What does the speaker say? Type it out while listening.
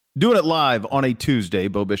Doing it live on a Tuesday.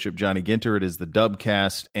 Beau Bishop, Johnny Ginter. It is the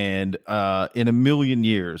Dubcast, and in a million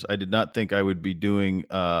years, I did not think I would be doing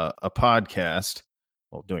a podcast.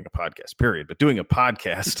 Well, doing a podcast, period, but doing a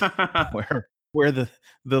podcast where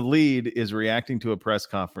the lead is reacting to a press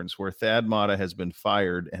conference where Thad Matta has been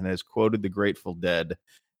fired and has quoted the Grateful Dead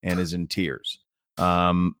and is in tears.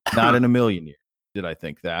 Not in a million years did I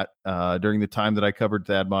think that. During the time that I covered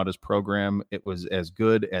Thad Matta's program, it was as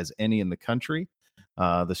good as any in the country.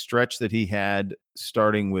 The stretch that he had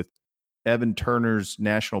starting with Evan Turner's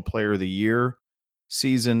National Player of the Year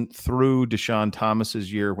season through Deshaun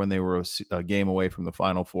Thomas's year when they were a game away from the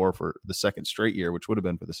Final Four for the second straight year, which would have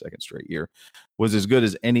been for the second straight year, was as good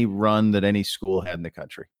as any run that any school had in the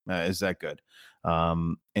country. Is that good?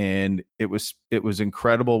 And it was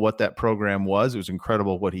incredible what that program was. It was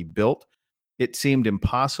incredible what he built. It seemed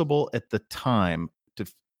impossible at the time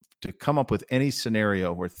to come up with any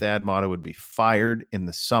scenario where Thad Matta would be fired in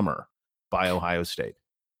the summer by Ohio State.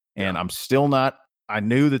 And I'm still not. I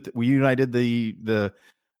knew that you and I did the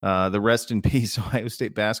Rest in Peace Ohio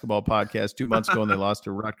State basketball podcast 2 months ago, and they lost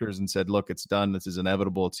to Rutgers and said, look, it's done. This is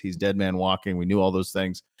inevitable. He's dead man walking. We knew all those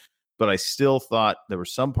things. But I still thought there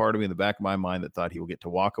was some part of me in the back of my mind that thought he will get to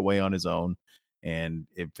walk away on his own. And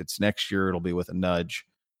if it's next year, it'll be with a nudge,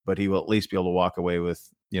 but he will at least be able to walk away with,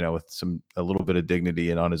 with a little bit of dignity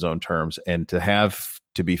and on his own terms. And to have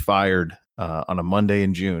to be fired on a Monday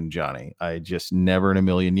in June, Johnny, I just never in a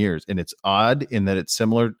million years. And it's odd in that it's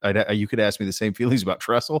similar. You could ask me the same feelings about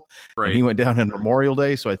Tressel. Right. And he went down on Memorial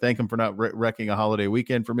Day, so I thank him for not wrecking a holiday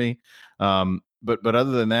weekend for me. But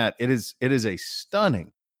other than that, it is a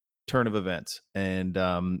stunning turn of events,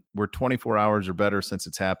 and we're 24 hours or better since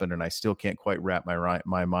it's happened, and I still can't quite wrap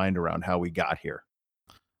my mind around how we got here.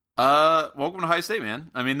 Welcome to Ohio State, man.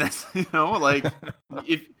 I mean, that's, like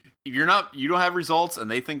if you don't have results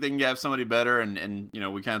and they think they can have somebody better, and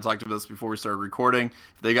we kind of talked about this before we started recording.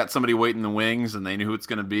 If they got somebody waiting in the wings and they knew who it's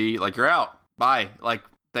going to be, like, you're out. Bye. Like,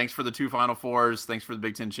 thanks for the 2 Final Fours. Thanks for the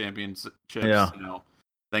Big Ten championships. Yeah.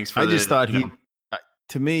 Thanks for. I just thought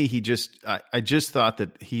to me, I just thought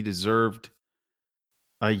that he deserved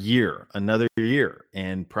another year,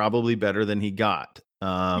 and probably better than he got. He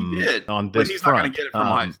did, on but this he's front. not going to get it from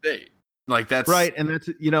Ohio State. Like, that's right. And that's,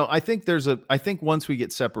 I think once we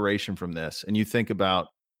get separation from this and you think about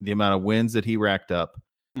the amount of wins that he racked up,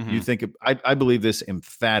 you think, I believe this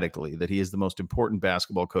emphatically, that he is the most important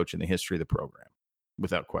basketball coach in the history of the program,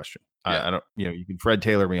 without question. Yeah. I don't, you can Fred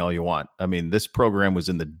Taylor me all you want. I mean, this program was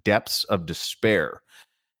in the depths of despair,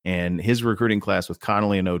 and his recruiting class with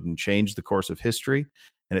Connolly and Oden changed the course of history,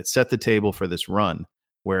 and it set the table for this run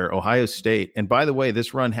where Ohio State, and by the way,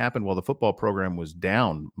 this run happened while the football program was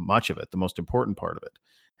down. Much of it, the most important part of it,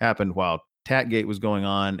 happened while Tatgate was going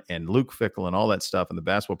on and Luke Fickell and all that stuff, and the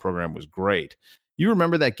basketball program was great. You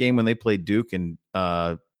remember that game when they played Duke and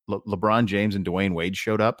LeBron James and Dwayne Wade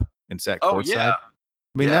showed up and sat courtside? Yeah.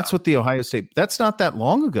 I mean, that's what the Ohio State, that's not that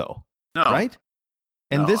long ago, right?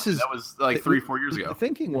 And that was like 3-4 years ago. The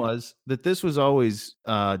thinking was that this was always,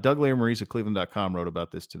 Doug Lear-Maurice at Cleveland.com wrote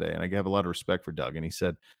about this today, and I have a lot of respect for Doug. And he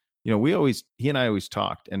said, he and I always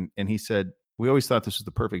talked, and he said, we always thought this was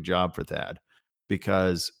the perfect job for Thad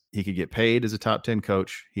because he could get paid as a top 10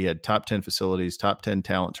 coach. He had top 10 facilities, top 10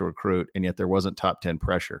 talent to recruit, and yet there wasn't top 10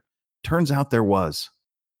 pressure. Turns out there was.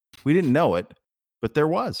 We didn't know it, but there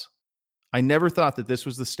was. I never thought that this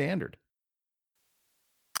was the standard.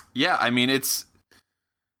 Yeah, I mean, it's,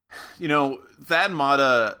 Thad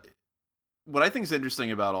Matta, what I think is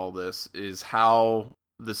interesting about all this is how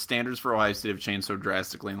the standards for Ohio State have changed so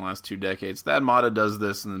drastically in the last 2 decades. Thad Matta does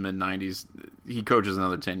this in the mid-90s. He coaches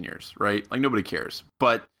another 10 years, right? Like, nobody cares.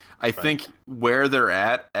 But I think where they're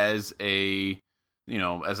at as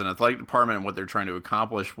as an athletic department and what they're trying to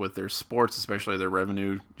accomplish with their sports, especially their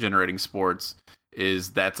revenue-generating sports,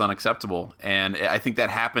 is that's unacceptable. And I think that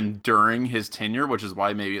happened during his tenure, which is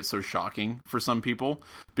why maybe it's so shocking for some people,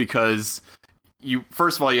 because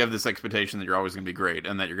first of all, you have this expectation that you're always going to be great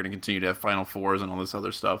and that you're going to continue to have Final Fours and all this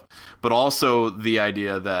other stuff, but also the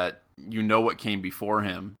idea that what came before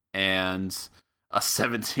him, and a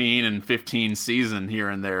 17 and 15 season here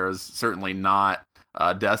and there is certainly not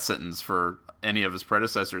a death sentence for any of his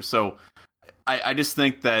predecessors. So I just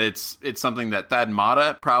think that it's something that Thad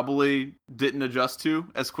Matta probably didn't adjust to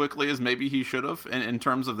as quickly as maybe he should have in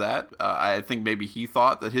terms of that. I think maybe he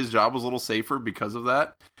thought that his job was a little safer because of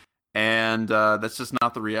that. And that's just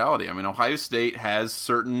not the reality. I mean, Ohio State has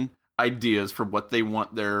certain ideas for what they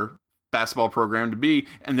want their basketball program to be,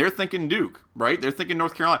 and they're thinking Duke, right? They're thinking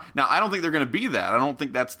North Carolina. Now, I don't think they're going to be that. I don't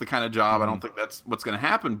think that's the kind of job. I don't think that's what's going to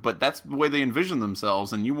happen, but that's the way they envision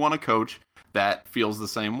themselves, and you want a coach that feels the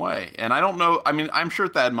same way. And I don't know. I mean, I'm sure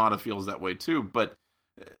Thad Matta feels that way too. But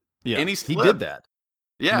Yeah, any he slip, did that.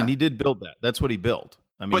 I mean, yeah, he did build that. That's what he built.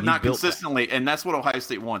 I mean, but he not built that. consistently. And that's what Ohio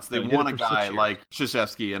State wants. They No, he did want it a for guy 6 years. like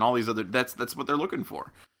Krzyzewski and all these other. That's what they're looking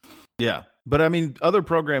for. Yeah. But I mean, other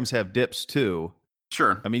programs have dips too.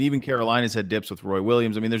 Sure. I mean, even Carolina's had dips with Roy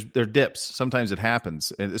Williams. I mean, there are dips. Sometimes it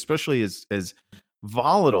happens, and especially as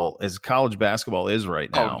volatile as college basketball is right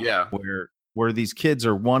now, Oh yeah. where these kids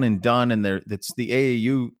are one and done, and it's the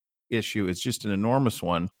AAU issue is just an enormous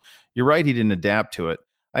one. You're right; he didn't adapt to it.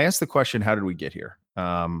 I asked the question, how did we get here?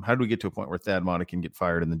 How did we get to a point where Thad Matta can get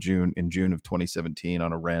fired in June of 2017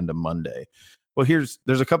 on a random Monday? Well,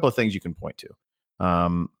 there's a couple of things you can point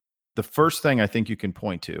to. The first thing I think you can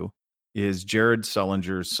point to is Jared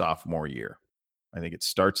Sullinger's sophomore year. I think it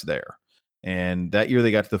starts there. And that year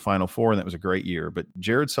they got to the Final Four, and that was a great year. But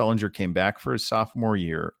Jared Sullinger came back for his sophomore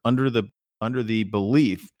year under the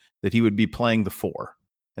belief that he would be playing the 4,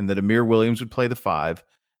 and that Amir Williams would play the 5,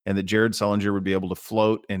 and that Jared Sullinger would be able to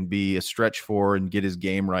float and be a stretch 4 and get his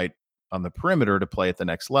game right on the perimeter to play at the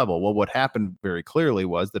next level. Well, what happened very clearly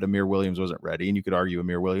was that Amir Williams wasn't ready, and you could argue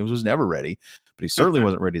Amir Williams was never ready, but he certainly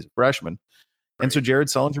wasn't ready as a freshman. Right. And so Jared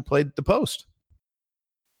Sullinger played the post.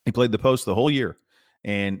 He played the post the whole year,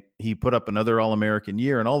 and he put up another All-American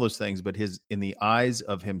year and all those things, but in the eyes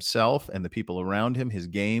of himself and the people around him, his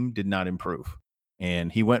game did not improve.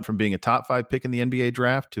 And he went from being a top 5 pick in the NBA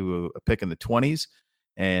draft to a pick in the 20s,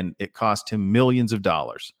 and it cost him millions of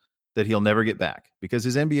dollars that he'll never get back, because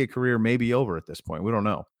his NBA career may be over at this point. We don't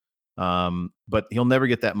know. But he'll never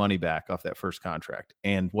get that money back off that first contract.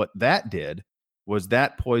 And what that did was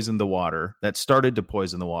that poisoned the water, that started to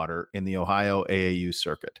poison the water in the Ohio AAU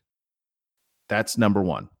circuit. That's number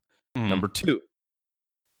one. Number two,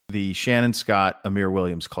 the Shannon Scott, Amir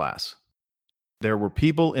Williams class. There were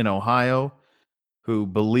people in Ohio who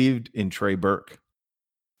believed in Trey Burke,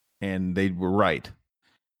 and they were right.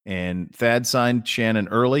 And Thad signed Shannon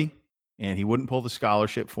early, and he wouldn't pull the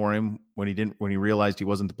scholarship for him when he realized he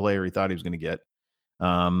wasn't the player he thought he was going to get.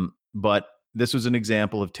 But this was an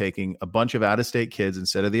example of taking a bunch of out-of-state kids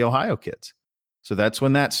instead of the Ohio kids. So that's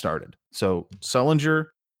when that started. So Sullinger,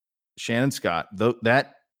 Shannon Scott,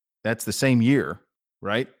 that's the same year,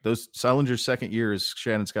 right? Sullinger's second year is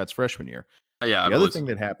Shannon Scott's freshman year. Yeah. The other thing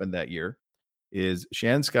that happened that year is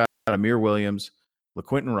Shannon Scott, Amir Williams,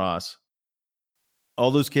 LaQuinton Ross,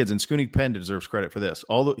 all those kids, and Scoonie Penn deserves credit for this.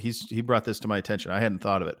 He brought this to my attention. I hadn't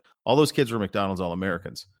thought of it. All those kids were McDonald's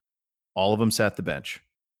All-Americans. All of them sat the bench.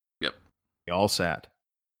 Yep. They all sat.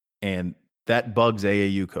 And that bugs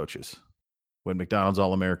AAU coaches when McDonald's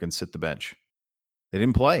All-Americans sit the bench. They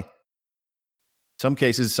didn't play. Some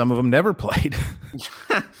cases, some of them never played,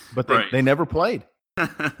 but they never played.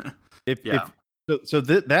 So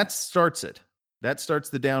that starts it. That starts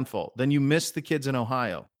the downfall. Then you miss the kids in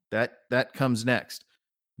Ohio. That comes next.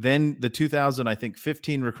 Then the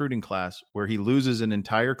 2015 recruiting class, where he loses an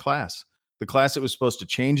entire class. The class that was supposed to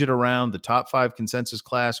change it around, the top 5 consensus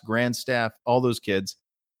class, grand staff, all those kids,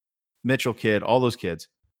 Mitchell kid, all those kids,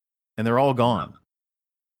 and they're all gone,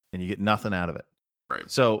 and you get nothing out of it. Right.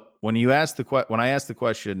 So when I asked the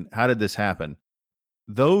question, how did this happen?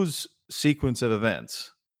 Those sequence of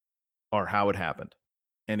events are how it happened.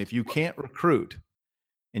 And if you can't recruit,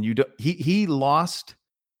 and you don't, he lost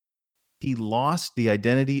the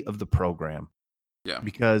identity of the program. Yeah.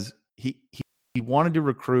 Because he wanted to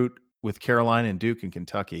recruit with Carolina and Duke and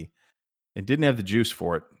Kentucky, and didn't have the juice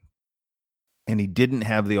for it. And he didn't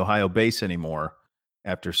have the Ohio base anymore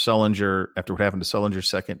after what happened to Sullinger's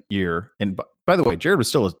second year. And by the way, Jared was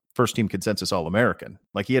still a first team consensus All-American.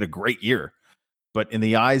 Like, he had a great year. But in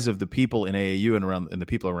the eyes of the people in AAU and the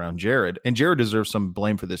people around Jared, and Jared deserves some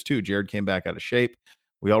blame for this too. Jared came back out of shape.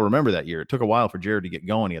 We all remember that year. It took a while for Jared to get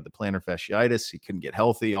going. He had the plantar fasciitis. He couldn't get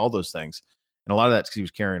healthy, all those things. And a lot of that's because he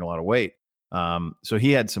was carrying a lot of weight. So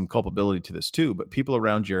he had some culpability to this too. But people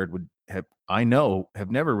around Jared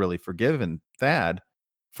have never really forgiven Thad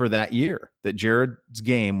for that year, that Jared's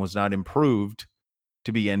game was not improved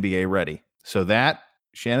to be NBA ready. So that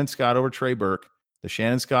Shannon Scott over Trey Burke, the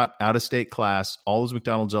Shannon Scott out-of-state class, all those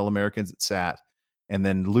McDonald's All-Americans that sat, and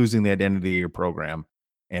then losing the identity of your program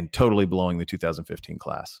and totally blowing the 2015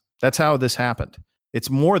 class. That's how this happened. It's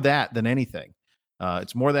more that than anything.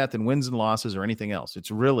 It's more that than wins and losses or anything else.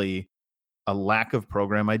 It's really a lack of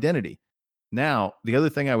program identity. Now, the other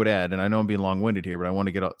thing I would add, and I know I'm being long-winded here, but I want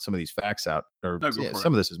to get some of these facts out.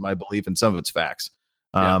 Some of this is my belief and some of it's facts.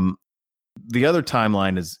 Yeah. The other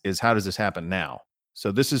timeline is how does this happen now?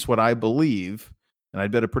 So this is what I believe, and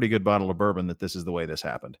I'd bet a pretty good bottle of bourbon that this is the way this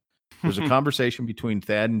happened. There's a conversation between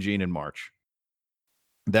Thad and Gene in March.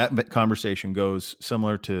 that conversation goes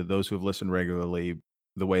similar to those who have listened regularly,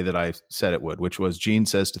 the way that I said it would, which was Gene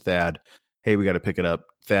says to Thad, hey, we got to pick it up.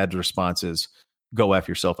 Thad's response is, go F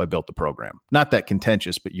yourself. I built the program. Not that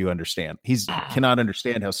contentious, but you understand. He's cannot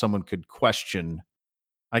understand how someone could question.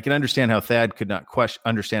 I can understand how Thad could not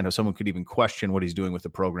understand how someone could even question what he's doing with the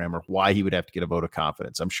program or why he would have to get a vote of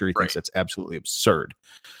confidence. I'm sure he thinks that's absolutely absurd.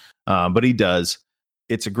 But he does.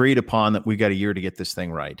 It's agreed upon that we got a year to get this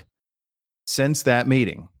thing right. Since that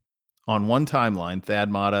meeting, on one timeline,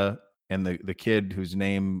 Thad Matta and the kid whose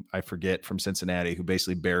name I forget from Cincinnati, who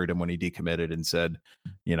basically buried him when he decommitted and said,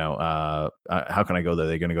 how can I go there?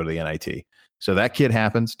 They're going to go to the NIT. So that kid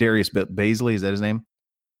happens. Darius Baisley, is that his name?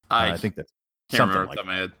 I think that's something like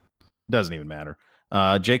that. Doesn't even matter.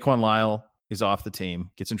 Jaquan Lyle is off the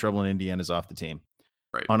team, gets in trouble in Indiana, is off the team.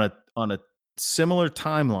 Right. On a similar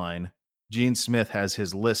timeline, Gene Smith has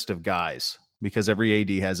his list of guys because every AD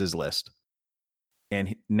has his list.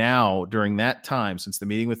 And now, during that time, since the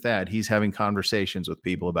meeting with Thad, he's having conversations with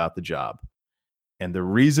people about the job. And the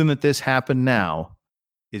reason that this happened now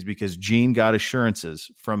is because Gene got assurances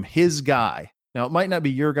from his guy. Now, it might not be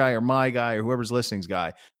your guy or my guy or whoever's listening's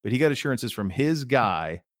guy, but he got assurances from his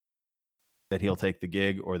guy that he'll take the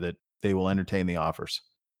gig or that they will entertain the offers.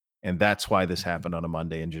 And that's why this happened on a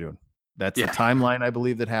Monday in June. That's the timeline, I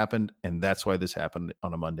believe, that happened. And that's why this happened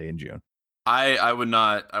on a Monday in June. I would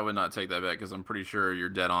not take that bet because I'm pretty sure you're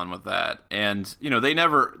dead on with that. And they're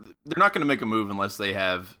not going to make a move unless they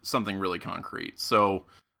have something really concrete. So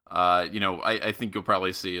I think you'll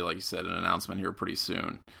probably see, like you said, an announcement here pretty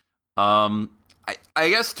soon. I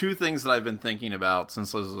guess two things that I've been thinking about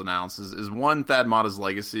since this was announced is one, Thad Matta's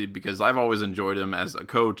legacy, because I've always enjoyed him as a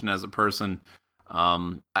coach and as a person.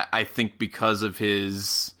 I think because of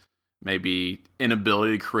his maybe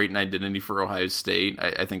inability to create an identity for Ohio State,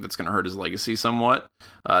 I think that's going to hurt his legacy somewhat,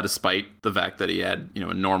 despite the fact that he had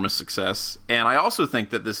enormous success. And I also think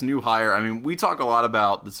that this new hire, I mean, we talk a lot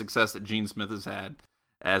about the success that Gene Smith has had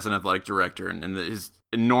as an athletic director and his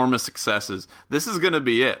enormous successes. This is going to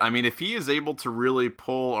be it. I mean, if he is able to really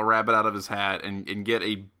pull a rabbit out of his hat and get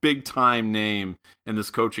a big time name in this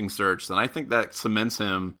coaching search, then I think that cements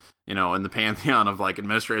him, in the pantheon of like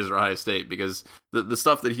administrators at Ohio State, because the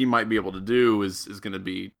stuff that he might be able to do is going to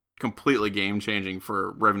be completely game changing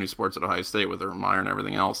for revenue sports at Ohio State with Urban Meyer and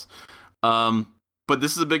everything else. But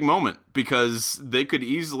this is a big moment because they could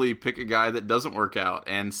easily pick a guy that doesn't work out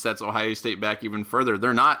and sets Ohio State back even further.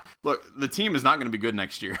 The team is not going to be good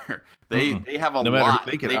next year. They have a lot.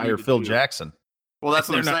 They could hire Phil Jackson. Well, that's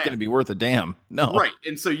what I'm saying. They're not going to be worth a damn. No. Right.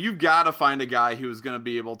 And so you've got to find a guy who is going to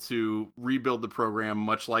be able to rebuild the program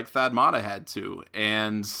much like Thad Matta had to.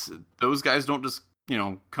 And those guys don't just,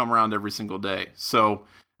 come around every single day. So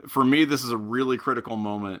for me, this is a really critical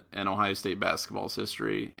moment in Ohio State basketball's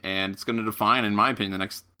history, and it's going to define, in my opinion, the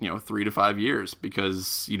next 3 to 5 years,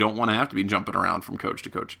 because you don't want to have to be jumping around from coach to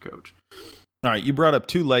coach to coach. All right, you brought up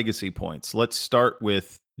two legacy points. Let's start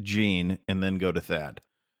with Gene and then go to Thad.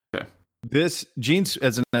 Okay. Gene,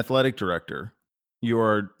 as an athletic director, you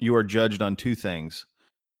are judged on two things: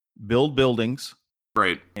 build buildings,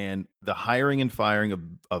 right, and the hiring and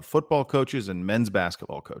firing of football coaches and men's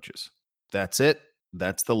basketball coaches. That's it.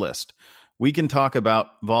 That's the list. We can talk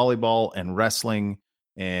about volleyball and wrestling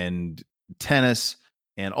and tennis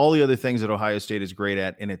and all the other things that Ohio State is great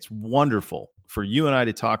at. And it's wonderful for you and I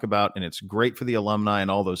to talk about, and it's great for the alumni and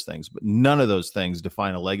all those things. But none of those things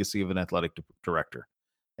define a legacy of an athletic director.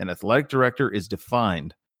 An athletic director is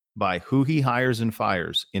defined by who he hires and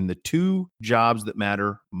fires in the two jobs that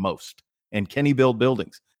matter most. And can he build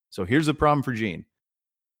buildings? So here's the problem for Gene.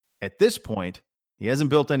 At this point, he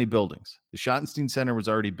hasn't built any buildings. The Schottenstein Center was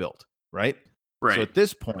already built, right? Right. So at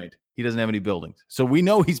this point, he doesn't have any buildings. So we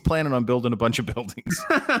know he's planning on building a bunch of buildings.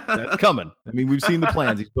 That's coming. I mean, we've seen the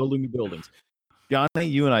plans. He's building the buildings. Johnny,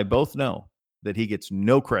 you and I both know that he gets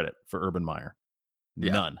no credit for Urban Meyer.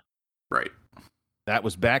 None. Right. That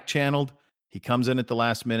was back-channeled. He comes in at the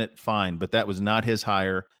last minute, fine. But that was not his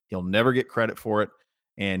hire. He'll never get credit for it.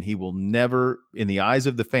 And he will never, in the eyes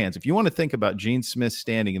of the fans, if you want to think about Gene Smith's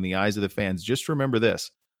standing in the eyes of the fans, just remember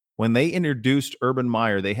this. When they introduced Urban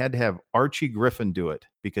Meyer, they had to have Archie Griffin do it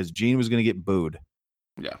because Gene was going to get booed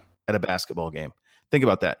at a basketball game. Think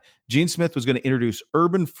about that. Gene Smith was going to introduce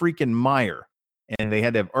Urban freaking Meyer, and they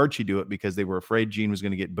had to have Archie do it because they were afraid Gene was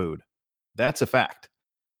going to get booed. That's a fact.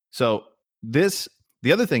 So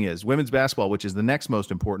the other thing is women's basketball, which is the next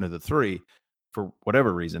most important of the three, for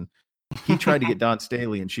whatever reason. He tried to get Dawn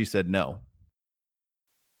Staley, and she said no.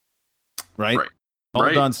 Right?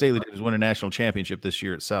 All Dawn Staley did was win a national championship this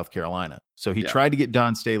year at South Carolina. So he tried to get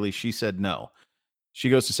Dawn Staley. She said no. She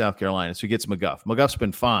goes to South Carolina, so he gets McGuff. McGuff's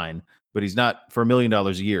been fine, but he's not for $1 million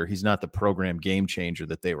a year. He's not the program game changer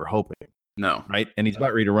that they were hoping. No. Right. And he's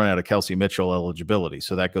about ready to run out of Kelsey Mitchell eligibility.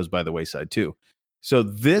 So that goes by the wayside too. So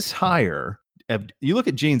this hire, you look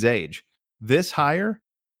at Gene's age, this hire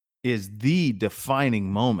is the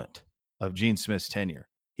defining moment of Gene Smith's tenure.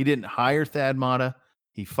 He didn't hire Thad Matta.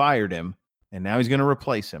 He fired him, and now he's going to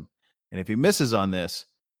replace him. And if he misses on this,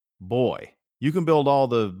 boy, you can build all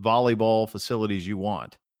the volleyball facilities you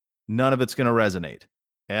want. None of it's going to resonate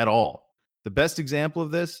at all. The best example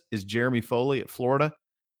of this is Jeremy Foley at Florida.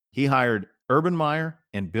 He hired Urban Meyer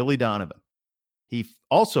and Billy Donovan. He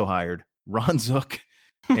also hired Ron Zook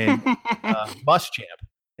and Muschamp.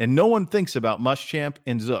 And no one thinks about Muschamp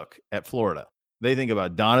and Zook at Florida. They think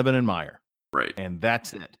about Donovan and Meyer. Right. And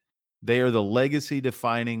that's it. They are the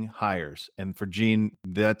legacy-defining hires. And for Gene,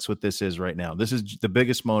 that's what this is right now. This is the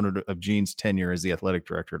biggest moment of Gene's tenure as the athletic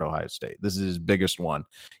director at Ohio State. This is his biggest one.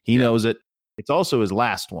 He knows it. It's also his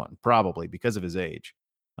last one, probably, because of his age.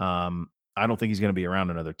 I don't think he's going to be around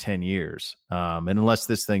another 10 years. And unless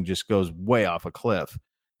this thing just goes way off a cliff,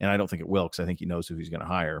 and I don't think it will, because I think he knows who he's going to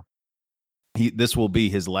hire. This will be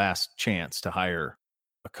his last chance to hire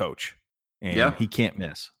a coach. And he can't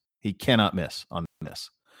miss. He cannot miss on this.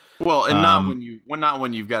 Well, and not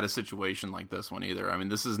when you've got a situation like this one either. I mean,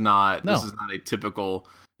 this is not a typical,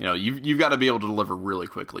 you've got to be able to deliver really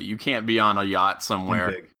quickly. You can't be on a yacht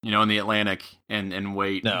somewhere, in the Atlantic and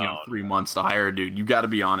wait 3 months to hire a dude. You got to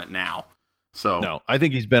be on it now. So no, I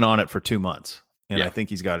think he's been on it for 2 months, and I think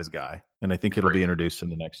he's got his guy, and I think it'll be introduced in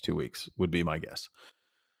the next 2 weeks would be my guess.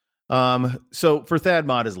 So for Thad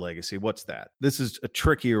Matta's legacy, what's that? This is a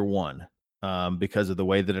trickier one. Because of the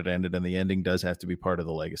way that it ended, and the ending does have to be part of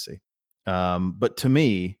the legacy. But to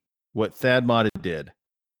me, what Thad Matta did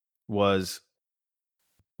was,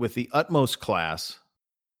 with the utmost class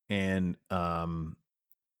and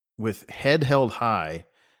with head held high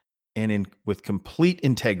and with complete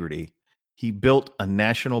integrity, he built a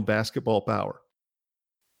national basketball power.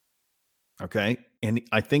 Okay? And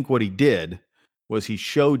I think what he did was he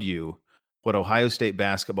showed you what Ohio State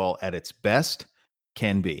basketball at its best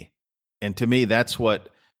can be. And to me, that's what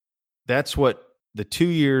the 2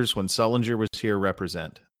 years when Sullinger was here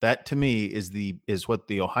represent. That to me is what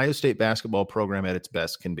the Ohio State basketball program at its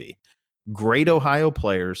best can be. Great Ohio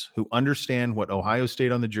players who understand what Ohio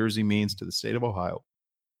State on the jersey means to the state of Ohio.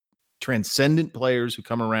 Transcendent players who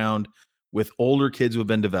come around with older kids who have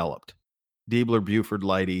been developed. Diebler, Buford,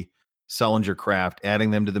 Leidy, Sullinger, Kraft,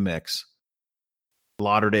 adding them to the mix.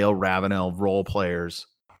 Lauderdale, Ravenel, role players.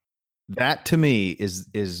 That to me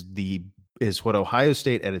is what Ohio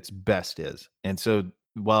State at its best is. And so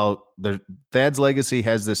while Thad's legacy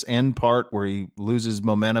has this end part where he loses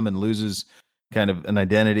momentum and loses kind of an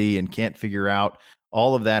identity and can't figure out,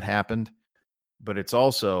 all of that happened. But it's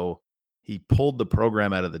also, he pulled the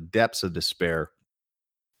program out of the depths of despair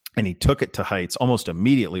and he took it to heights almost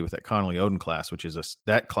immediately with that Connolly Oden class, which is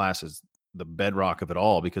that class is the bedrock of it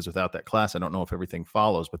all, because without that class, I don't know if everything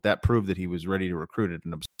follows, but that proved that he was ready to recruit at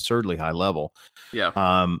an absurdly high level.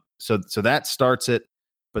 Yeah. So that starts it,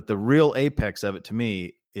 but the real apex of it to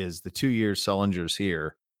me is the 2 years Sullinger's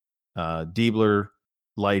here. Diebler,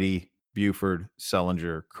 Leidy, Buford,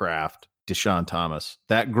 Sullinger, Kraft, Deshaun Thomas,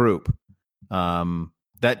 that group.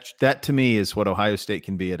 That to me is what Ohio State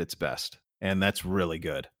can be at its best. And that's really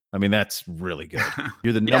good. I mean, that's really good.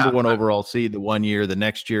 You're the number one overall seed the 1 year. The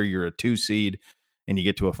next year, you're a 2 seed, and you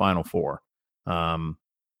get to a Final Four. I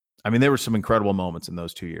mean, there were some incredible moments in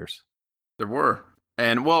those 2 years. There were.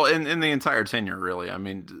 And, well, in the entire tenure, really. I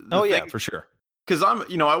mean, for sure. Because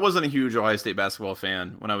I wasn't a huge Ohio State basketball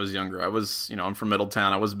fan when I was younger. I was, I'm from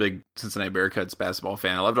Middletown. I was a big Cincinnati Bearcats basketball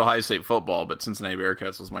fan. I loved Ohio State football, but Cincinnati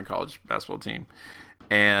Bearcats was my college basketball team.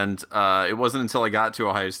 And it wasn't until I got to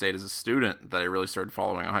Ohio State as a student that I really started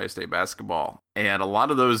following Ohio State basketball. And a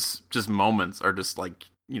lot of those just moments are just like,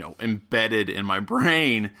 embedded in my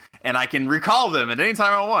brain. And I can recall them at any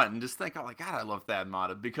time I want and just think, oh my God, I love Thad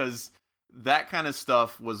Matta, because that kind of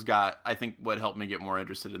stuff I think what helped me get more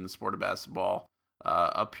interested in the sport of basketball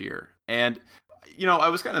up here. And, I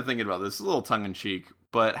was kind of thinking about this, a little tongue in cheek,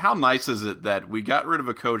 but how nice is it that we got rid of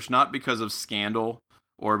a coach, not because of scandal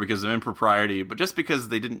or because of impropriety, but just because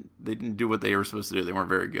they didn't do what they were supposed to do. They weren't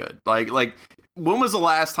very good. Like when was the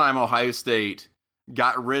last time Ohio State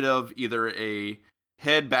got rid of either a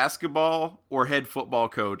head basketball or head football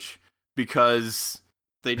coach because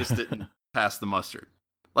they just didn't pass the mustard?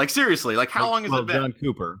 Like, seriously, how long has it been? John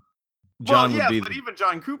Cooper. But even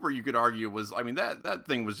John Cooper, you could argue that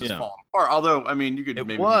thing was just falling apart. Although, you could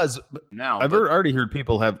maybe now. I've already heard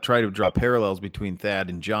people have tried to draw parallels between Thad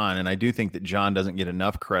and John, and I do think that John doesn't get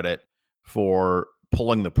enough credit for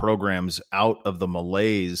pulling the programs out of the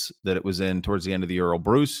malaise that it was in towards the end of the Earl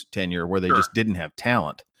Bruce tenure, where they just didn't have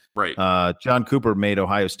talent. Right. John Cooper made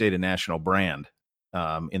Ohio State a national brand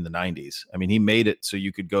in the 90s. I mean, he made it so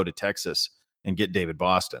you could go to Texas and get David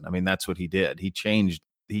Boston. I mean, that's what he did. He changed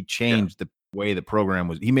the way the program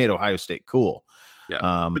was. He made Ohio State cool.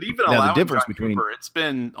 Yeah. But even allowing the difference between Cooper, it's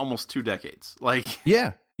been almost 2 decades. Like,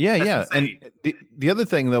 yeah. And the other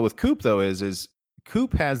thing though with Coop though is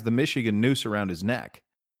Coop has the Michigan noose around his neck.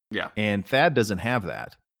 Yeah. And Thad doesn't have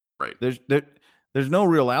that. Right. There's no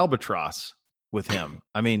real albatross with him.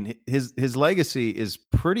 I mean, his legacy is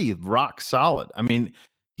pretty rock solid. I mean,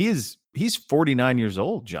 he's 49 years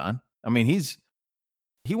old, John. I mean,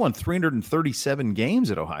 he won 337 games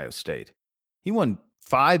at Ohio State. He won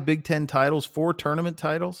 5 Big Ten titles, 4 tournament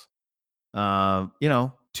titles,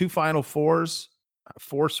 2 Final Fours,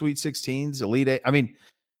 4 Sweet 16s, Elite 8. I mean,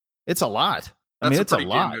 it's a lot. It's a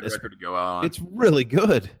lot. Good record to go out on. It's really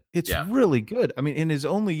good. It's really good. I mean, in his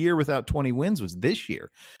only year without 20 wins was this year.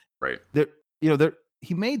 Right.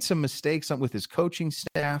 He made some mistakes with his coaching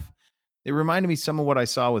staff. It reminded me some of what I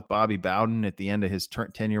saw with Bobby Bowden at the end of his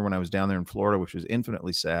tenure when I was down there in Florida, which was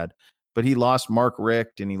infinitely sad. But he lost Mark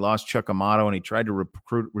Richt and he lost Chuck Amato, and he tried to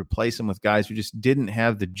replace him with guys who just didn't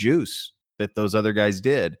have the juice that those other guys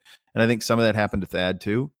did. And I think some of that happened to Thad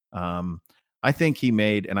too. I think he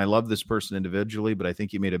made, and I love this person individually, but I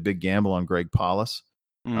think he made a big gamble on Greg Paulus.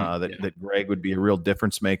 That Greg would be a real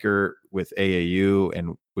difference maker with AAU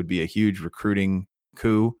and would be a huge recruiting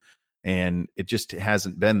coup. And it just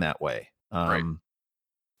hasn't been that way.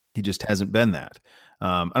 He just hasn't been that.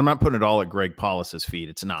 I'm not putting it all at Greg Paulus's feet.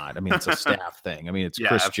 It's not. I mean, it's a staff thing. I mean, it's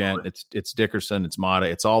Chris Gent, it's Dickerson, it's Matta,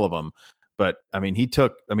 it's all of them. But I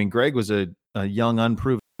mean, Greg was a young,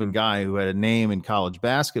 unproven guy who had a name in college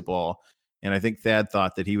basketball. And I think Thad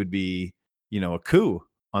thought that he would be, a coup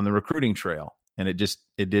on the recruiting trail. And it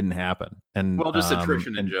didn't happen. And just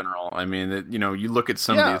attrition in general. I mean, you look at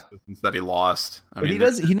some of the assistants that he lost.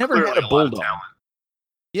 He never had a bulldog.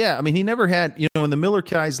 Yeah, I mean, he never had, when the Miller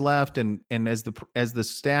guys left, and as the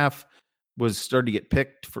staff was starting to get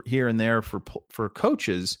picked for here and there for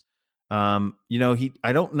coaches, I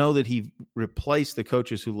don't know that he replaced the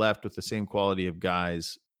coaches who left with the same quality of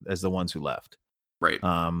guys as the ones who left. Right.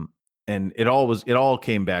 And it all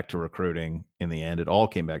came back to recruiting in the end. It all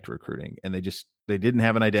came back to recruiting, and they didn't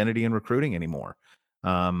have an identity in recruiting anymore.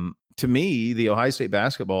 To me, the Ohio State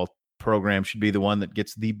basketball program should be the one that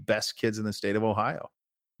gets the best kids in the state of Ohio.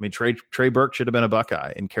 I mean, Trey Burke should have been a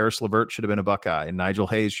Buckeye, and Karis LeVert should have been a Buckeye, and Nigel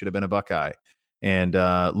Hayes should have been a Buckeye, and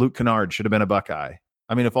Luke Kennard should have been a Buckeye.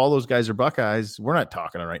 I mean, if all those guys are Buckeyes, we're not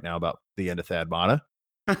talking right now about the end of Thad Matta.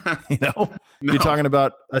 No. You're talking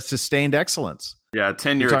about a sustained excellence. Yeah,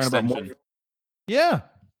 10-year extension. Yeah.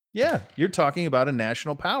 You're talking about a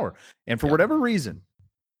national power, and for whatever reason,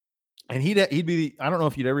 and he'd be. I don't know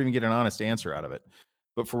if you'd ever even get an honest answer out of it,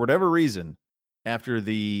 but for whatever reason, after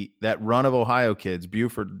that run of Ohio kids,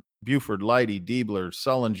 Buford, Leidy, Diebler,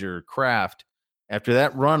 Sullinger, Kraft, after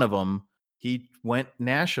that run of them, he went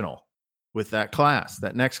national with that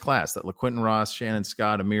next class, that LaQuinton Ross, Shannon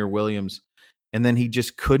Scott, Amir Williams, and then he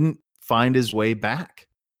just couldn't find his way back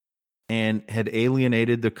and had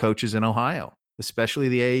alienated the coaches in Ohio, especially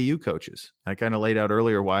the AAU coaches. I kind of laid out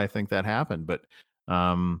earlier why I think that happened, but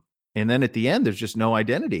and then at the end, there's just no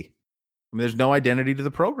identity. I mean, there's no identity to the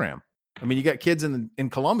program. I mean, you got kids in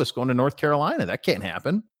Columbus going to North Carolina. That can't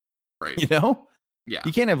happen. Right. Yeah.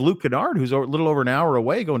 You can't have Luke Kennard, who's a little over an hour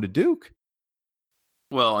away, going to Duke.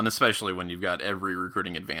 Well, and especially when you've got every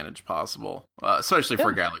recruiting advantage possible, especially for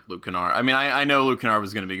a guy like Luke Kennard. I mean, I know Luke Kennard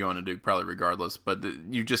was going to be going to Duke probably regardless, but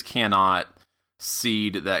you just cannot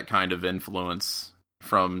cede that kind of influence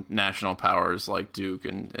from national powers like Duke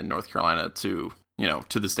and North Carolina to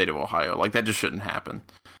the state of Ohio. Like, that just shouldn't happen.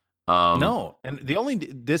 No, and the only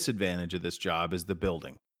disadvantage of this job is the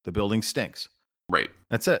building. The building stinks. Right.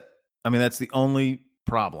 That's it. I mean, that's the only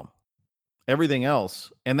problem. Everything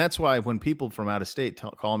else, and that's why when people from out of state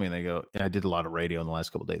call me and they go, I did a lot of radio in the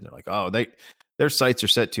last couple of days. They're like, oh, their sights are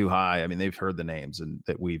set too high. I mean, they've heard the names and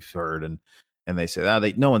that we've heard, and they say,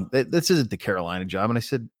 this isn't the Carolina job. And I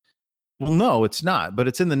said, well, no, it's not, but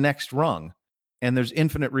it's in the next rung, and there's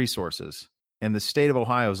infinite resources, and the state of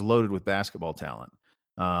Ohio is loaded with basketball talent.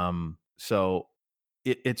 So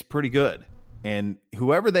it's pretty good. And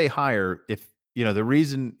whoever they hire, if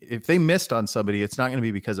they missed on somebody, it's not going to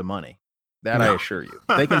be because of money. That I assure you.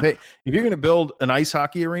 They can pay. If you're going to build an ice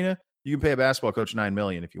hockey arena, you can pay a basketball coach $9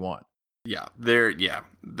 million if you want. Yeah,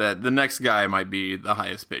 the next guy might be the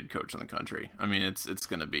highest paid coach in the country. I mean, it's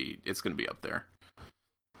going to be up there.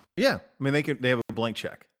 Yeah, I mean, they have a blank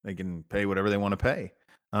check. They can pay whatever they want to pay.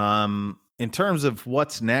 And in terms of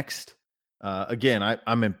what's next, again,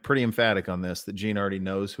 I'm pretty emphatic on this that Gene already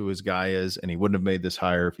knows who his guy is, and he wouldn't have made this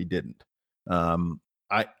hire if he didn't.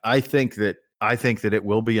 I think that it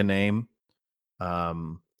will be a name.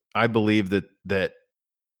 I believe that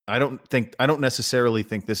I don't necessarily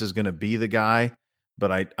think this is going to be the guy,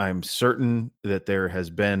 but I'm certain that there has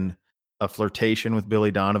been a flirtation with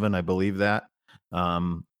Billy Donovan. I believe that.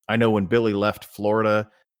 I know when Billy left Florida,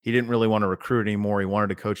 he didn't really want to recruit anymore. He wanted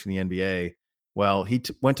to coach in the NBA. Well, he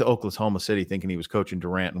went to Oklahoma City thinking he was coaching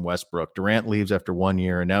Durant and Westbrook. Durant leaves after 1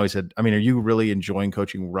 year, and now he said, I mean, are you really enjoying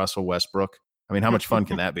coaching Russell Westbrook? I mean, how much fun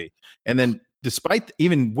can that be? And then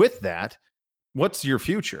even with that, what's your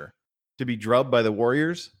future? To be drubbed by the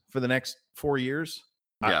Warriors for the next 4 years?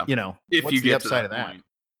 Yeah. If what's you the get upside of that?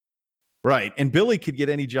 Right. And Billy could get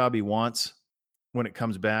any job he wants when it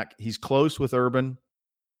comes back. He's close with Urban.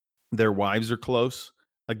 Their wives are close.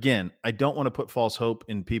 Again, I don't want to put false hope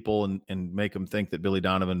in people and make them think that Billy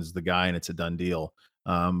Donovan is the guy and it's a done deal.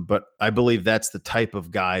 But I believe that's the type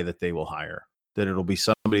of guy that they will hire, that it'll be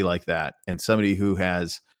somebody like that and somebody who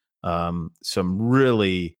has some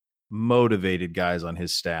really motivated guys on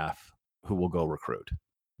his staff who will go recruit.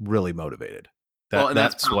 Really motivated. That'll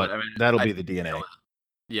be the DNA.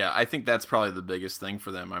 Yeah, I think that's probably the biggest thing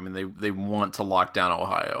for them. I mean, they want to lock down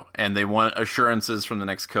Ohio, and they want assurances from the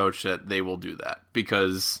next coach that they will do that,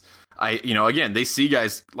 because again, they see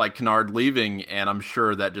guys like Kennard leaving, and I'm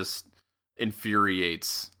sure that just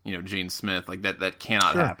infuriates, Gene Smith. Like that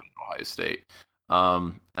cannot happen in Ohio State.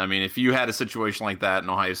 I mean, if you had a situation like that in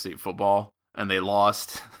Ohio State football and they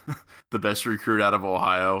lost the best recruit out of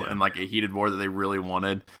Ohio and like a heated war that they really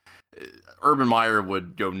wanted, Urban Meyer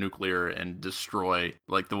would go nuclear and destroy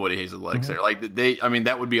like the Woody Hayes Athletics there. Like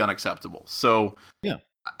that would be unacceptable. So yeah,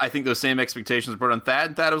 I think those same expectations were put on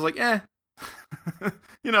Thad. Thad was like,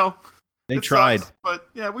 they tried, sucks, but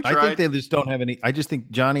yeah, we tried. I think they just don't have any. I just think,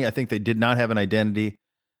 Johnny, I think they did not have an identity.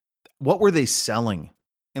 What were they selling?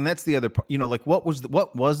 And that's the other part. Like what was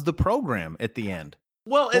the program at the end?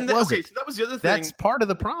 Well, and so that was the other thing. That's part of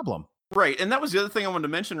the problem. Right, and that was the other thing I wanted to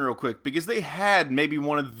mention real quick, because they had maybe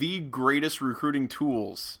one of the greatest recruiting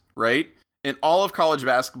tools, right, in all of college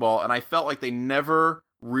basketball, and I felt like they never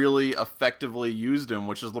really effectively used him,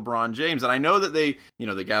 which is LeBron James. And I know that they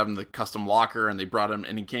got him the custom locker, and they brought him,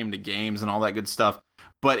 and he came to games and all that good stuff,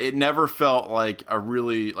 but it never felt like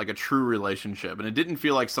a true relationship, and it didn't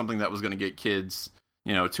feel like something that was going to get kids,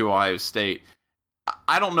 to Ohio State.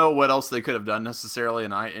 I don't know what else they could have done necessarily,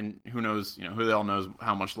 and who knows, who the hell knows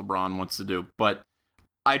how much LeBron wants to do. But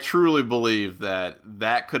I truly believe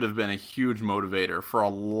that could have been a huge motivator for a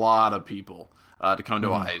lot of people to come to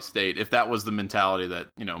Ohio State, if that was the mentality that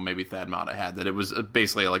maybe Thad Matta had, that it was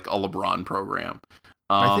basically like a LeBron program.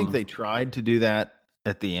 I think they tried to do that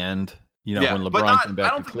at the end. When LeBron came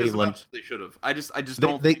back to Cleveland, they should have. I just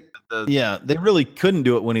don't think they really couldn't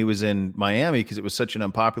do it when he was in Miami, because it was such an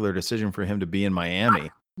unpopular decision for him to be in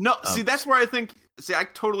Miami. That's where I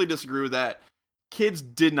totally disagree with that. Kids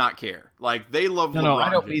did not care. Like, they love LeBron. No,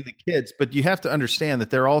 I don't mean the kids, but you have to understand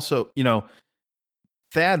that they're also,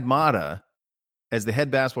 Thad Matta, as the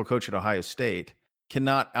head basketball coach at Ohio State,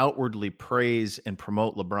 cannot outwardly praise and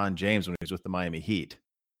promote LeBron James when he was with the Miami Heat.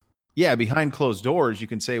 Yeah, behind closed doors, you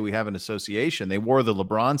can say we have an association. They wore the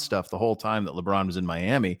LeBron stuff the whole time that LeBron was in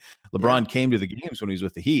Miami. LeBron came to the games when he was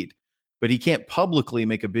with the Heat, but he can't publicly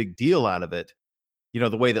make a big deal out of it,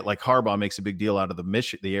 the way that like Harbaugh makes a big deal out of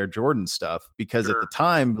the Air Jordan stuff, because at the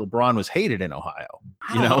time LeBron was hated in Ohio.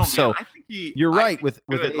 So you're right with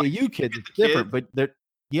AAU kids, it's different, but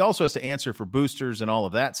he also has to answer for boosters and all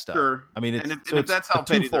of that stuff. Sure. I mean, if that's how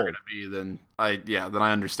petty they're going to be, then I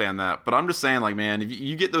understand that. But I'm just saying, like, man, if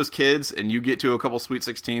you get those kids and you get to a couple Sweet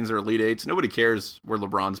 16s or Elite Eights, nobody cares where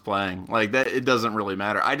LeBron's playing. Like, that, it doesn't really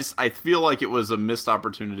matter. I feel like it was a missed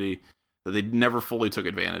opportunity that they never fully took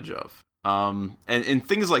advantage of. And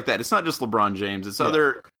things like that. It's not just LeBron James.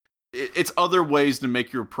 It's other ways to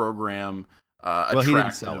make your program attractive. He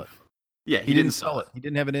didn't sell it. Yeah, he didn't sell it. He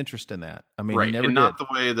didn't have an interest in that. I mean, right, he never and did. Not the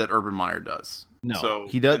way that Urban Meyer does. No, so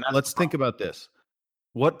he does. Let's think about this.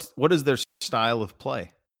 What is their style of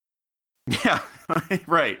play? Yeah,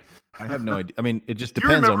 right. I have no idea. I mean, it just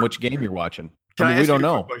depends on which game you're watching. We don't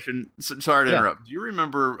know. Question? Sorry to interrupt. Do you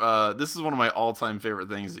remember? This is one of my all-time favorite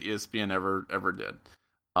things that ESPN ever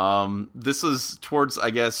did. This is towards,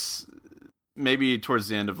 I guess, maybe towards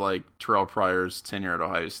the end of like Terrell Pryor's tenure at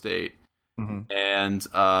Ohio State. And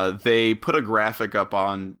they put a graphic up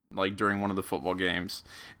on like during one of the football games,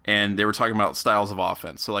 and they were talking about styles of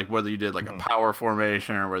offense. So like whether you did like a power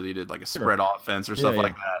formation or whether you did like a spread offense or stuff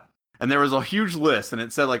like that. And there was a huge list, and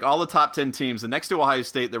it said like all the top 10 teams. And next to Ohio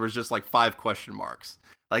State, there was just like 5 question marks.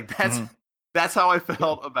 Like That's how I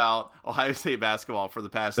felt about Ohio State basketball for the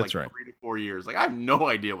past That's right. 3 to 4 years. Like I have no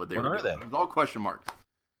idea what they What were are doing. they? It was all question marks.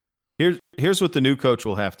 Here's what the new coach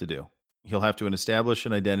will have to do. He'll have to establish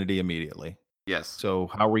an identity immediately. Yes. So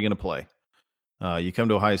how are we going to play? You come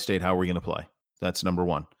to Ohio State, how are we going to play? That's number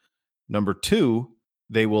one. Number two,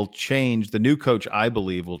 they will change. The new coach, I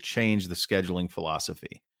believe, will change the scheduling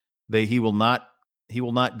philosophy. He will not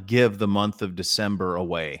give the month of December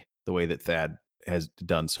away the way that Thad has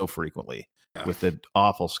done so frequently with the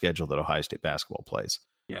awful schedule that Ohio State basketball plays.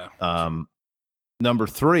 Yeah. Number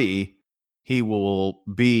three, he will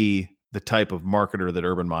be the type of marketer that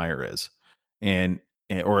Urban Meyer is,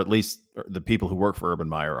 or at least the people who work for Urban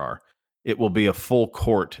Meyer are. It will be a full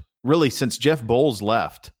court. Really, since Jeff Bowles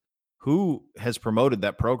left, who has promoted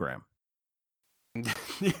that program?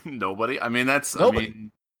 Nobody. I mean, that's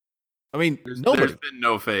nobody. Nobody. There's been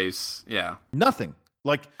no face. Yeah. Nothing.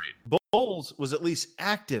 Like Bowles was at least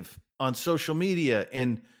active on social media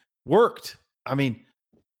and worked. I mean,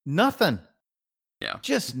 nothing. Yeah.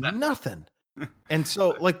 Just nothing. And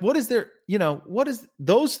so, like, what is there? What is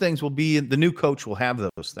those things will be? The new coach will have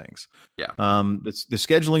those things. Yeah. The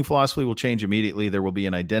scheduling philosophy will change immediately. There will be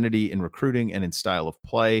an identity in recruiting and in style of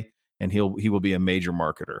play, and he will be a major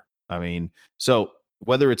marketer. I mean, so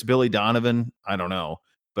whether it's Billy Donovan, I don't know,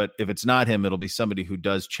 but if it's not him, it'll be somebody who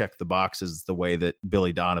does check the boxes the way that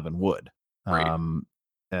Billy Donovan would. Right.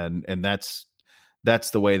 And that's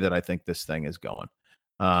the way that I think this thing is going.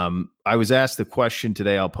 I was asked the question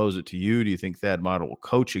today. I'll pose it to you. Do you think Thad Matta will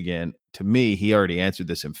coach again? To me, he already answered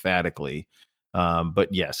this emphatically. But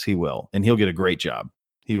yes, he will. And he'll get a great job.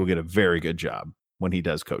 He will get a very good job when he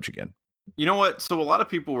does coach again. You know what? So a lot of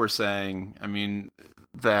people were saying,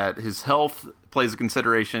 that his health plays a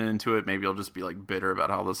consideration into it. Maybe he'll just be like bitter about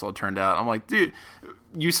how this all turned out. I'm like, dude,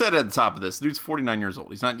 you said at the top of this, dude's 49 years old.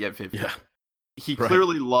 He's not yet 50. Yeah. He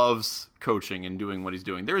clearly loves coaching and doing what he's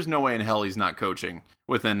doing. There is no way in hell he's not coaching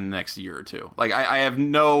within the next year or two. Like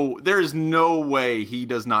there is no way he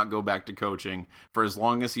does not go back to coaching for as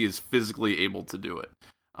long as he is physically able to do it.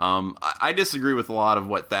 I disagree with a lot of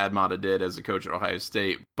what Thad Matta did as a coach at Ohio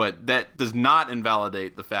State, but that does not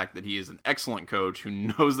invalidate the fact that he is an excellent coach who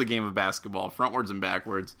knows the game of basketball frontwards and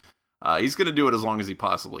backwards. He's going to do it as long as he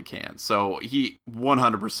possibly can. So he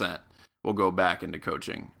 100% will go back into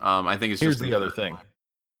coaching. I think it's Here's the other thing.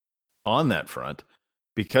 On that front,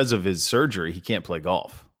 because of his surgery, he can't play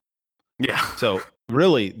golf. Yeah. So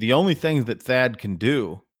really, the only thing that Thad can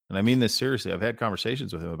do, and I mean this seriously, I've had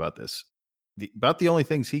conversations with him about this. About the only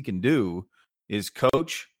things he can do is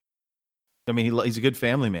coach. I mean, he's a good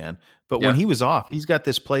family man, but when he was off, he's got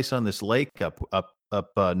this place on this lake up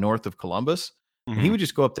north of Columbus, and he would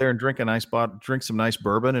just go up there and drink some nice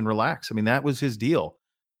bourbon and relax. I mean, that was his deal.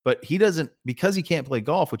 But he doesn't, because he can't play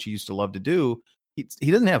golf, which he used to love to do.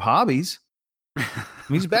 He doesn't have hobbies. I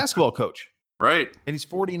mean, he's a basketball coach, right? And he's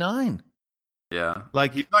 49. Yeah,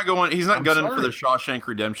 like he's not gunning for the Shawshank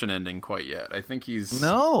Redemption ending quite yet. I think he's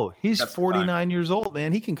 49 years old,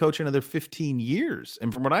 man. He can coach another 15 years,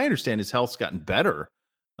 and from what I understand, his health's gotten better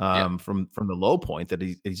from the low point that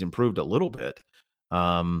he's improved a little bit.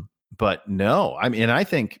 But no, I mean, I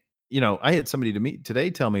think I had somebody to meet today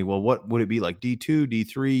tell me, well, what would it be like D2,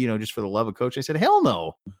 D3? Just for the love of coaching. I said, hell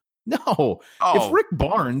no. If Rick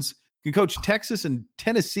Barnes can coach Texas and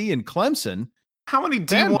Tennessee and Clemson. How many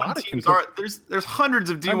D1 teams are there's hundreds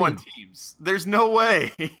of D1 teams. There's no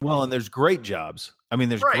way. Well, and there's great jobs. I mean,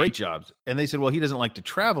 there's great jobs. And they said, well, he doesn't like to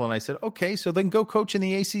travel. And I said, okay, so then go coach in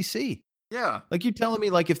the ACC. Yeah. Like you telling me,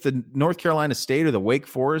 like if the North Carolina State or the Wake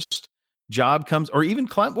Forest job comes, or even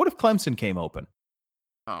what if Clemson came open?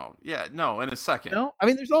 Oh, yeah. No, in a second. I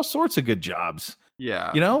mean, there's all sorts of good jobs.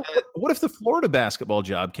 Yeah. What if the Florida basketball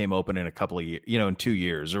job came open in a couple of years, in 2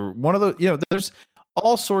 years, or one of the, there's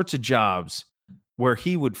all sorts of jobs where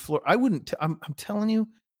he would I'm telling you,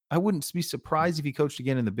 I wouldn't be surprised if he coached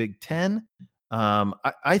again in the Big Ten.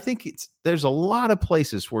 I think there's a lot of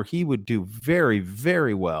places where he would do very,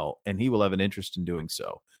 very well, and he will have an interest in doing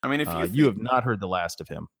so. I mean, if you have not heard the last of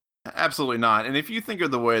him. Absolutely not. And if you think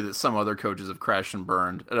of the way that some other coaches have crashed and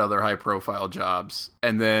burned at other high-profile jobs,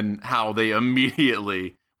 and then how they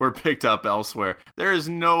immediately were picked up elsewhere, there is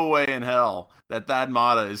no way in hell that Thad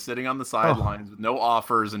Matta is sitting on the sidelines with no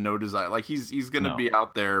offers and no desire. Like he's going to be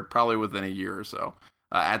out there probably within a year or so.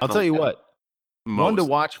 I'll tell you what. One to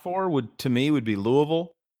watch for would be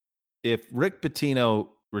Louisville. If Rick Pitino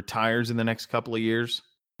retires in the next couple of years,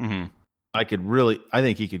 I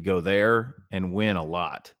think he could go there and win a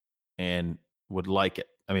lot. And would like it.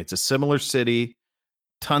 I mean, it's a similar city,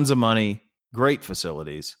 tons of money, great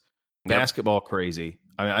facilities, basketball crazy.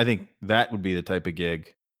 I mean, I think that would be the type of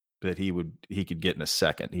gig that he could get in a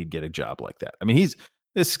second. He'd get a job like that. I mean,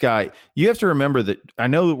 this guy. You have to remember that. I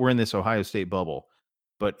know that we're in this Ohio State bubble,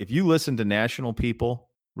 but if you listen to national people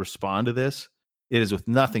respond to this, it is with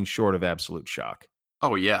nothing short of absolute shock.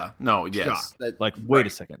 Oh yeah, no, yes, like wait a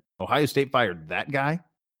second, Ohio State fired that guy?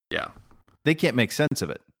 Yeah, they can't make sense of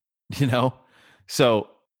it, So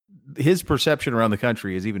his perception around the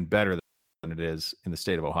country is even better than it is in the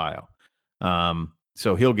state of Ohio.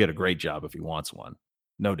 So he'll get a great job if he wants one,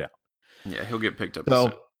 no doubt. Yeah, he'll get picked up.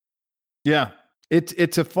 So, yeah,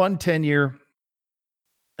 it's a fun tenure.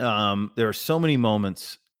 There are so many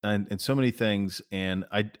moments and so many things, and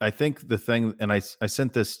I think the thing, and I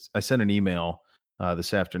sent an email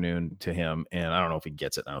this afternoon to him, and I don't know if he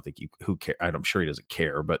gets it. I don't think who care. I'm sure he doesn't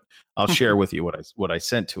care, but I'll share with you what I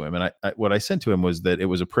sent to him, and what I sent to him was that it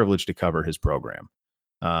was a privilege to cover his program.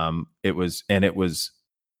 It was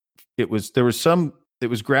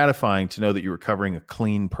gratifying to know that you were covering a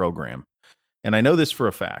clean program. And I know this for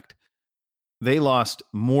a fact. They lost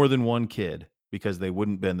more than one kid because they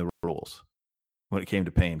wouldn't bend the rules when it came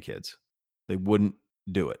to paying kids. They wouldn't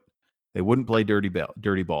do it. They wouldn't play dirty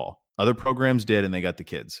ball. Other programs did, and they got the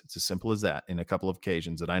kids. It's as simple as that in a couple of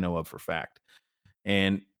occasions that I know of for fact.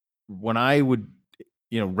 And when I would,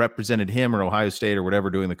 represented him or Ohio State or whatever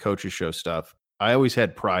doing the coaches show stuff, I always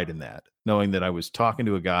had pride in that, knowing that I was talking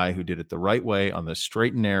to a guy who did it the right way on the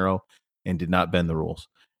straight and narrow and did not bend the rules.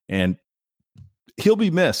 And he'll be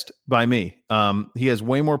missed by me. He has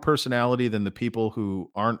way more personality than the people who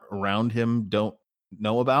aren't around him don't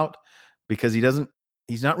know about, because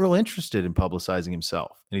he's not real interested in publicizing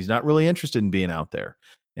himself, and he's not really interested in being out there.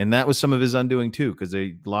 And that was some of his undoing too, because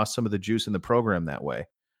they lost some of the juice in the program that way.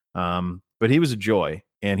 But he was a joy,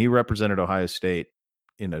 and he represented Ohio State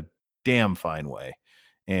in a damn fine way.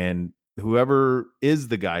 And whoever is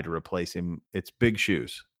the guy to replace him, it's big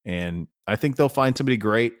shoes. And I think they'll find somebody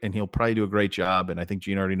great, and he'll probably do a great job. And I think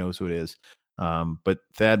Gene already knows who it is. But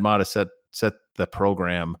Thad Matta set the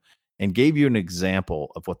program and gave you an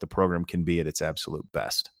example of what the program can be at its absolute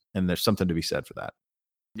best. And there's something to be said for that.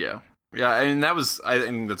 Yeah. Yeah. And I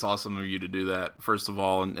think that's awesome of you to do that, first of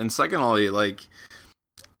all. And secondly, like,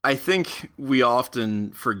 I think we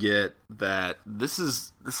often forget that this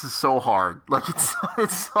is so hard. Like, it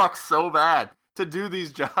sucks so bad to do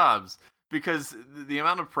these jobs, because the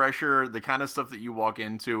amount of pressure, the kind of stuff that you walk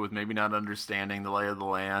into with maybe not understanding the lay of the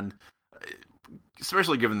land,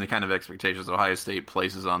 especially given the kind of expectations Ohio State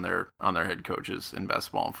places on their head coaches in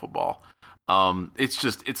basketball and football.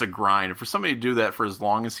 It's a grind. For somebody to do that for as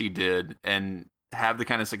long as he did and have the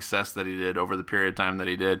kind of success that he did over the period of time that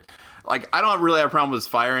he did, like, I don't really have a problem with his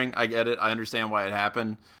firing. I get it. I understand why it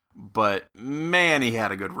happened, but man, he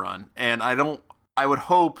had a good run. And I would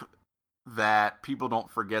hope that people don't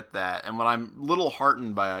forget that. And what I'm a little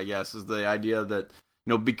heartened by, I guess, is the idea that,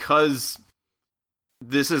 because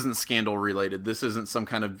this isn't scandal related, this isn't some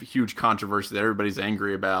kind of huge controversy that everybody's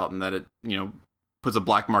angry about, and that it, puts a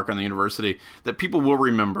black mark on the university, that people will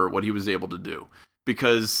remember what he was able to do.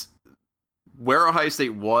 Because where Ohio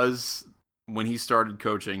State was when he started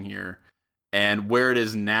coaching here and where it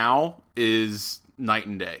is now is night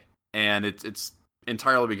and day. And it's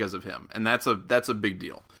entirely because of him. And that's a big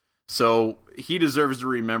deal. So he deserves to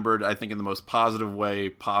be remembered, I think, in the most positive way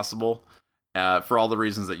possible, for all the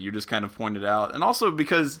reasons that you just kind of pointed out. And also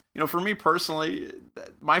because, for me personally,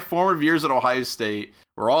 my formative years at Ohio State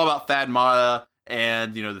were all about Thad Matta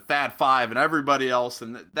and, the Thad Five and everybody else.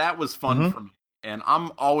 And that was fun for me. And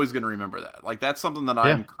I'm always going to remember that. Like, that's something that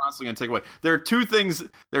I'm constantly going to take away. There are two things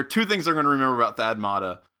I'm going to remember about Thad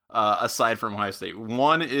Matta, aside from Ohio State.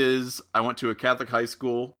 One is I went to a Catholic high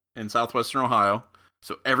school in southwestern Ohio.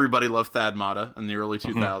 So everybody loved Thad Matta in the early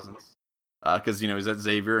 2000s, because he's at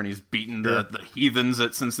Xavier and he's beating the heathens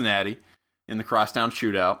at Cincinnati in the crosstown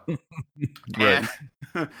shootout. Right.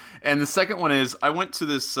 And the second one is I went to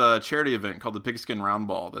this charity event called the Pigskin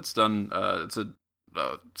Roundball that's done. It's a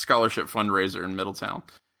scholarship fundraiser in Middletown,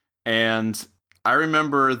 and I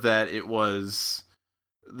remember that it was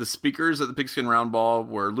the speakers at the Pigskin Roundball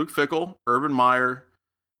were Luke Fickell, Urban Meyer,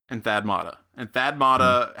 and Thad Matta. And Thad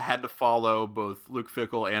Matta had to follow both Luke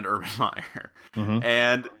Fickell and Urban Meyer.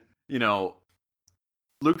 And,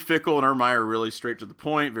 Luke Fickell and Urban Meyer are really straight to the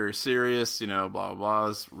point, very serious, blah, blah,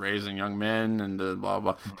 blah, raising young men and blah,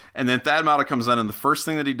 blah. And then Thad Matta comes in, and the first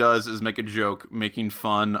thing that he does is make a joke making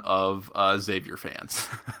fun of Xavier fans.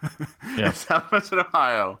 Yeah. Southwestern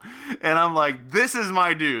Ohio. And I'm like, this is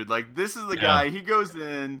my dude. Like, this is the guy. He goes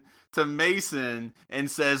in to Mason and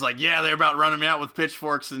says, like, yeah, they're about running me out with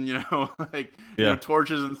pitchforks and,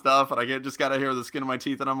 torches and stuff. And I just got out here with the skin of my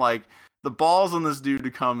teeth. And I'm like, the balls on this dude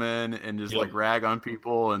to come in and just Yep. like rag on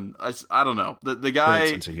people, and I don't know. The Great guy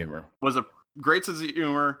sense of humor. was a great sense of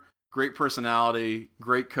humor, great personality,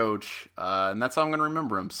 great coach, and that's how I'm going to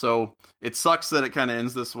remember him. So it sucks that it kind of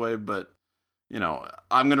ends this way, but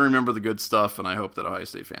I'm going to remember the good stuff, and I hope that Ohio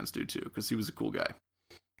State fans do too, because he was a cool guy.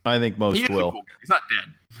 I think He most is a will. cool guy. He's not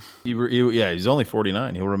dead. Yeah, he's only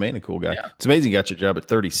 49. He'll remain a cool guy. Yeah. It's amazing he got your job at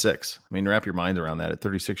 36. I mean, wrap your mind around that. At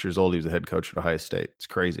 36 years old, he was the head coach at Ohio State. It's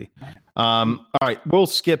crazy. All right, we'll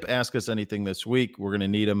skip Ask Us Anything this week. We're going to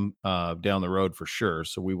need him down the road for sure.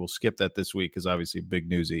 So we will skip that this week because obviously a big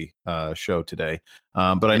newsy show today.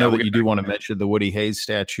 But I know that you do want to mention the Woody Hayes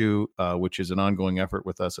statue, which is an ongoing effort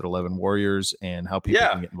with us at 11 Warriors, and how people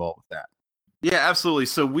can get involved with that. Yeah, absolutely.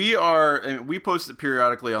 So we post it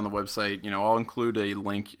periodically on the website. I'll include a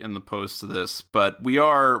link in the post to this, but we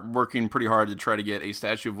are working pretty hard to try to get a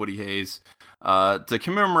statue of Woody Hayes to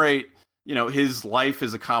commemorate, his life,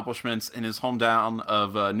 his accomplishments in his hometown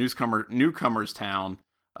of Newcomers Town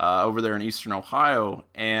over there in Eastern Ohio.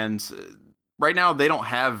 And right now they don't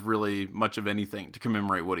have really much of anything to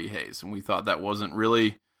commemorate Woody Hayes, and we thought that wasn't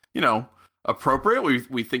really, appropriate.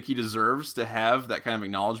 We think he deserves to have that kind of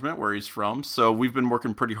acknowledgement where he's from. So we've been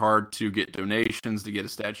working pretty hard to get donations to get a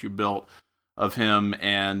statue built of him.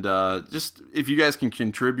 And just if you guys can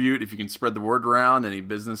contribute, if you can spread the word around, any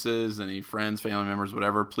businesses, any friends, family members,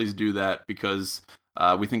 whatever, please do that, because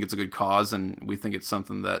we think it's a good cause, and we think it's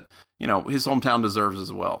something that his hometown deserves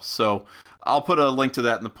as well. So I'll put a link to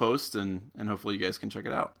that in the post, and hopefully you guys can check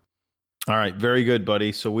it out. All right. Very good,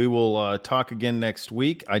 buddy. So we will talk again next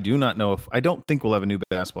week. I don't think we'll have a new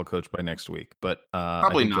basketball coach by next week, but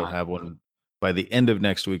Probably I think not. we'll have one by the end of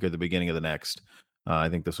next week or the beginning of the next. I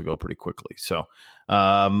think this will go pretty quickly. So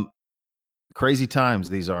crazy times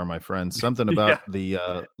these are, my friends. Something about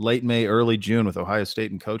the late May, early June with Ohio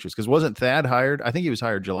State and coaches. Because wasn't Thad hired? I think he was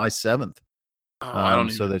hired July 7th. I don't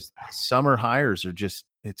know. So the summer hires are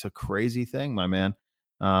it's a crazy thing, my man.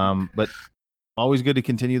 But always good to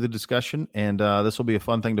continue the discussion, and this will be a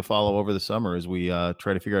fun thing to follow over the summer as we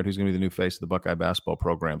try to figure out who's going to be the new face of the Buckeye basketball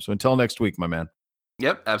program. So until next week, my man.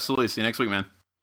 Yep, absolutely. See you next week, man.